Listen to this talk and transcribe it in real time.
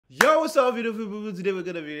Yo, what's up, beautiful people? Today we're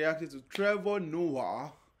gonna be reacting to Trevor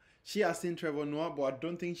Noah. She has seen Trevor Noah, but I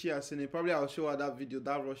don't think she has seen it. Probably I'll show her that video,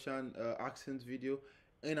 that Russian accent video,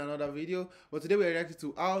 in another video. But today we're reacting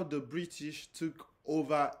to how the British took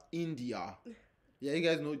over India. Yeah, you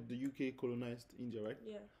guys know the UK colonized India, right?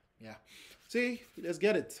 Yeah. Yeah. See, let's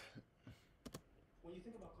get it. When you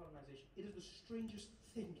think about colonization, it is the strangest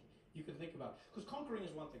thing you can think about. Because conquering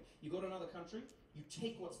is one thing. You go to another country, you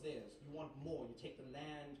take what's theirs. You want more. You take the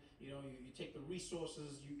land, you take the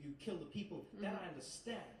resources, you kill the people. Mm-hmm. That I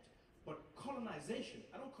understand. But colonization,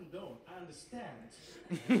 I don't condone, I understand.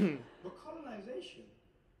 But colonization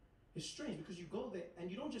is strange because you go there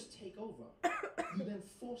and you don't just take over. You then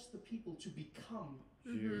force the people to become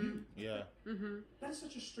you. Yeah. Mm-hmm. That is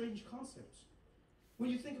such a strange concept. When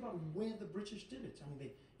you think about where the British did it, I mean,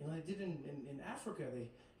 they did it in Africa. They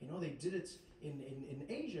did it in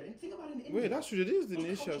Asia. And think about it in India. Wait, that's true. It is in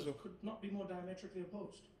Asia as well. Could not be more diametrically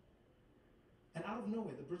opposed. And out of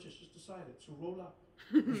nowhere, the British just decided to roll up.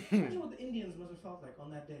 Imagine what the Indians must have felt like on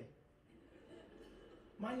that day.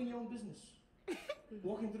 Minding your own business,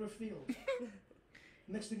 walking through a field.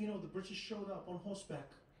 Next thing you know, the British showed up on horseback.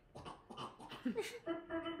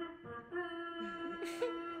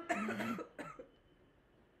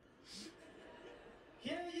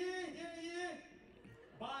 Hear ye, hear ye.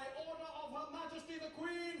 By order of Her Majesty the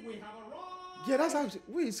Queen, we have arrived. Yeah, that's actually.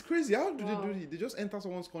 Wait, it's crazy. How do they do it? They just enter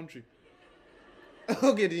someone's country.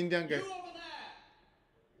 Okay, the Indian guy. You over there.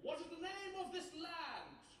 What is the name of this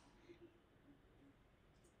land?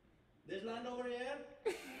 This land over here?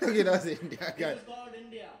 Okay, that's the Indian guy. It is called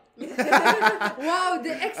India. Wow,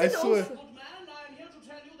 the accent I swear. also. Good man, I am here to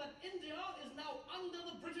tell you that India is now under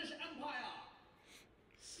the British Empire.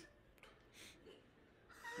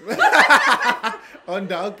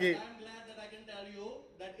 Under, okay. I'm glad that I can tell you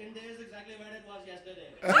that India is exactly where it was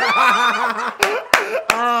yesterday. No.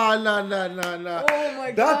 Oh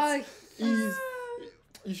my That gosh. is.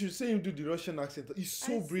 You should say him do the Russian accent. He's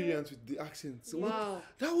so brilliant with the accent. So Wow.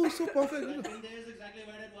 that was so perfect. You know. India is exactly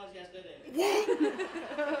where it was yesterday. What?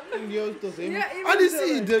 Indians do the same. Yeah, even And you though,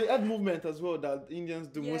 see like- the head movement as well that Indians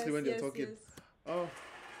do mostly when they're Yes, talking. yes. Oh.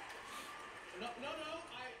 No, I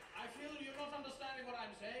feel you're not understanding what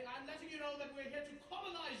I'm saying. I'm letting you know that we're here to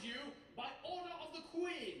colonize you by order of the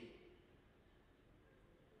Queen.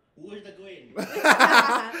 Who is the Queen?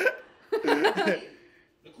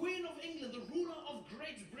 The Queen of England, the ruler of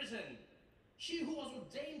Great Britain. She who was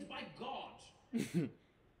ordained by God.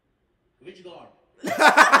 Which God?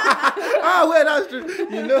 Wait, that's true.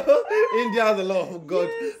 You know, India has a lot of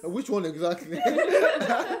gods. Yes. Which one exactly? God.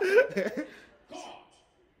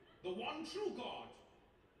 The one true God.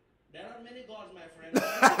 There are many gods, my friend.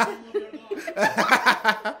 What is the name of your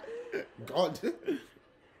God? God.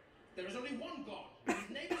 There is only one God. His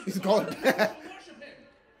name is He's God. God. You should worship him.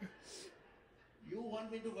 You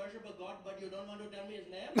want me to worship a God, but you don't want to tell me his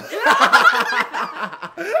name? What are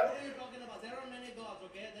you talking about? There are many gods,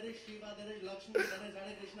 okay? There is Shiva, there is Lakshmi, there is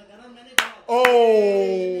Hare Krishna. There are many gods. Oh. The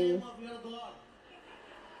name of your God.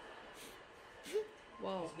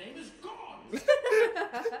 Wow. His name is God.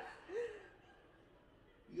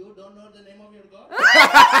 You don't know the name of your God?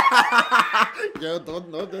 You don't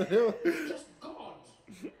know the name. Just God.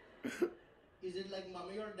 Is it like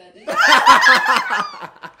mommy or daddy?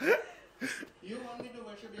 You want me to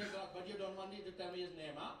worship your God, but you don't want me to tell me his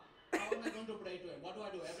name, huh? How am I going to pray to him? What do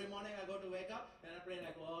I do? Every morning I go to wake up and I pray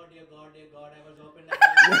like, oh dear God, I was hoping that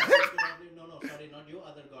no, sorry, not you,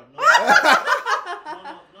 other God. No,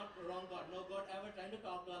 not wrong God. No God ever trying to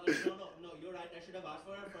talk to others. No, you're right. I should have asked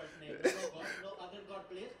for her first name. No God, no other God,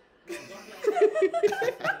 please. No God,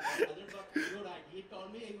 other God. You're right. He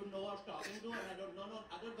told me he would know who I was talking to, and I don't. No,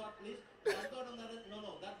 other God, please. That God on the other.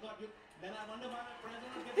 No, that God. You. Then I wonder why my prayers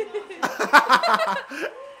are not getting answered.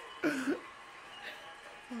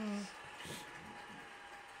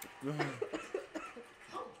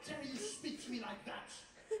 How dare you speak to me like that?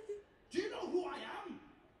 Do you know who I am?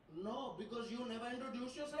 No, because you never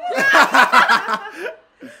introduced yourself. I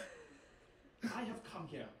have come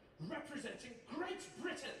here representing Great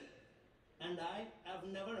Britain. And I have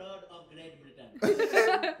never heard of Great Britain.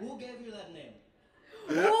 Who gave you that name?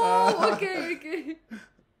 Oh, okay.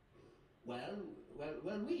 Well,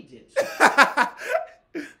 we did.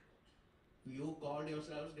 You called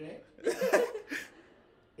yourselves great?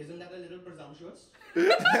 Isn't that a little presumptuous?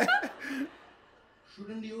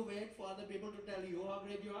 Shouldn't you wait for other people to tell you how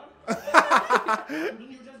great you are?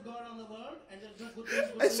 Shouldn't you just go around the world and just do good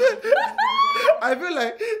things? I feel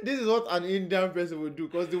like this is what an Indian person would do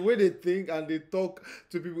because the way they think and they talk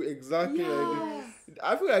to people exactly like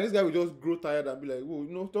I feel like this guy will just grow tired and be like, "Whoa,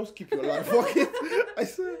 no, just keep your life." Fuck it. I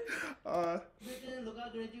said, Britain, look how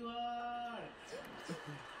great you are.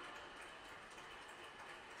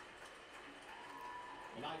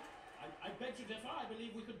 And I beg to differ. I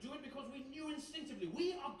believe we could do it because we knew instinctively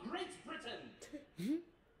we are Great Britain.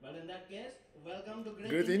 Well, in that case, welcome to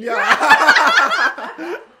Great India. India.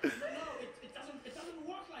 No, it doesn't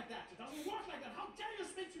work like that. It doesn't work like that. How dare you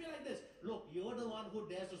speak to me like this? Look, you're the one who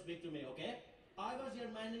dares to speak to me, okay? I was here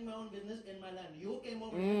minding my own business in my land. You came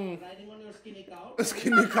over here riding on your skinny cow.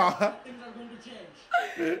 Skinny cow. Things are going to change.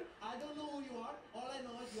 I don't know who you are. All I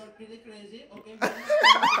know is you are pretty crazy, okay? I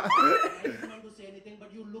don't want to say anything, but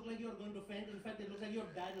you look like you are going to faint. In fact, it looks like you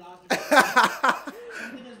have died last night.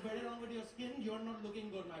 Something is very wrong with your skin. You're not looking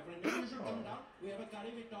good, my friend. Maybe you should come down. We have a curry.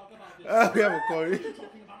 We talk about this. We have a curry. What are you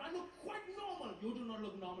talking about? I look quite normal. You do not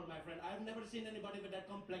look normal, my friend. I've never seen anybody with that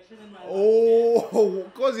complexion in my life. Oh,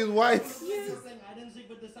 because he's white. You're playing hide and seek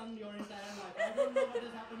with the sun your entire life. I don't know what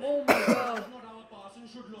is happening. Oh my God. That's not how a person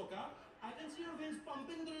should look, huh? I can see your veins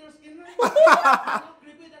pumping through your skin right now. How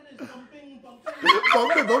creepy that is. Pumping.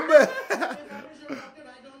 Bombe. If I was your doctor,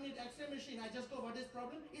 I don't need X-ray machine. I just go, what is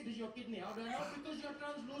problem? It is your kidney. How do I know? Because you're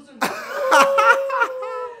translucent. Damn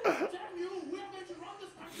you! We are going to run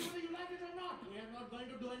this country whether you like it or not. We are not going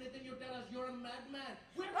to do anything you tell us. You're a madman.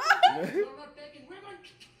 You're not taking. We're going.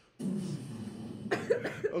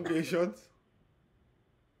 Okay, short.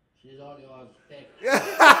 She's all yours. Take.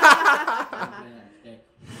 Take.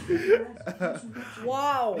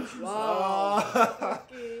 Wow. Wow.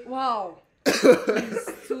 Okay. Wow. He's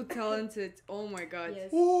too talented. Oh my God. Yes.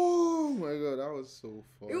 Oh my god, that was so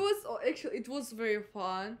fun. It was very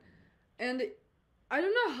fun, and I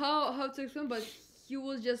don't know how to explain, but he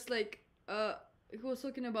was just like he was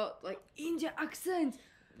talking about like India accent.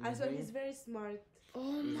 I saw he's very smart.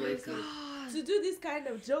 Oh He's my very smart. God. To do this kind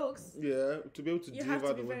of jokes, Yeah, to be able to you have deliver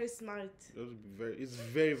to be the way. very smart. It's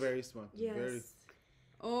very, very smart. Yes. Very.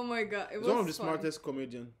 Oh my God. It He's was one of the fun. smartest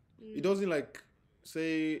comedian. He doesn't like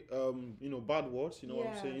say bad words. You know what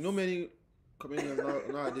I'm saying? You know, Yes. many comedians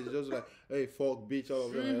nowadays just like, hey, fuck, bitch, all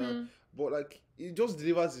of them like that. But like, he just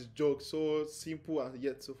delivers his jokes so simple and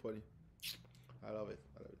yet so funny. I love it.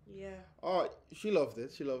 Yeah. Oh, she loved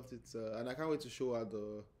it. And I can't wait to show her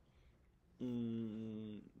the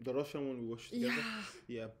Russian one we watched together.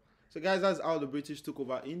 Yeah. So guys, that's how the British took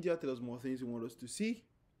over India. Tell us more things you want us to see.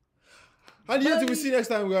 And yeah, till we see you next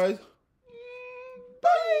time, guys.